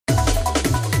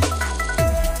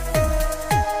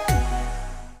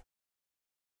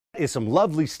is some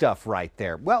lovely stuff right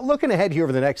there. Well, looking ahead here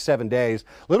over the next 7 days,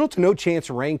 little to no chance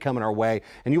of rain coming our way,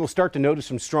 and you will start to notice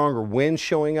some stronger winds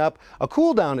showing up. A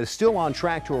cool down is still on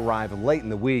track to arrive late in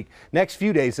the week. Next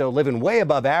few days, though, living way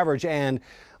above average and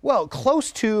well,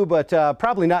 close to, but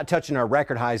probably not touching our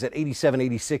record highs at 87,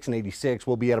 86, and 86.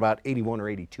 We'll be at about 81 or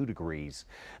 82 degrees.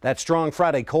 That strong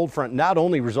Friday cold front not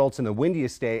only results in the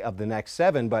windiest day of the next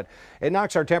 7, but it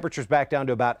knocks our temperatures back down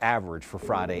to about average for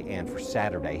Friday and for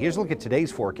Saturday. Here's a look at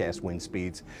today's forecast wind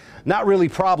speeds. Not really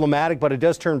problematic, but it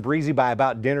does turn breezy by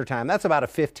about dinner time. That's about a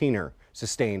 15er.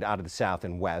 Sustained out of the south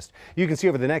and west. You can see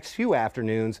over the next few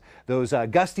afternoons, those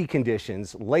gusty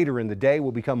conditions later in the day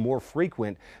will become more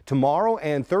frequent. Tomorrow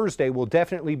and Thursday will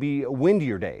definitely be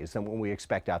windier days than what we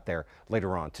expect out there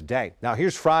later on today. Now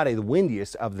here's Friday, the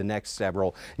windiest of the next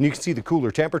several, and you can see the cooler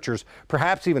temperatures,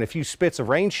 perhaps even a few spits of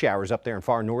rain showers up there in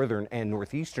far northern and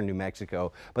northeastern New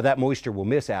Mexico, but that moisture will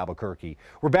miss Albuquerque.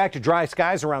 We're back to dry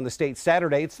skies around the state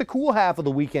Saturday. It's the cool half of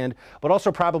the weekend, but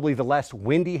also probably the less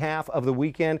windy half of the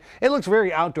weekend. It looks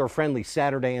very outdoor friendly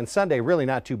Saturday and Sunday, really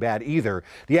not too bad either.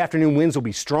 The afternoon winds will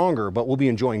be stronger, but we'll be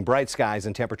enjoying bright skies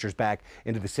and temperatures back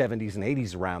into the 70s and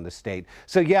 80s around the state.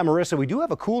 So yeah, Marissa, we do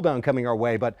have a cool down coming our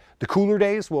way, but the cooler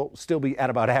days will still be at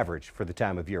about average for the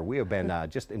time of year. We have been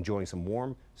just enjoying some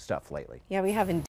warm stuff lately. Yeah, we have indeed.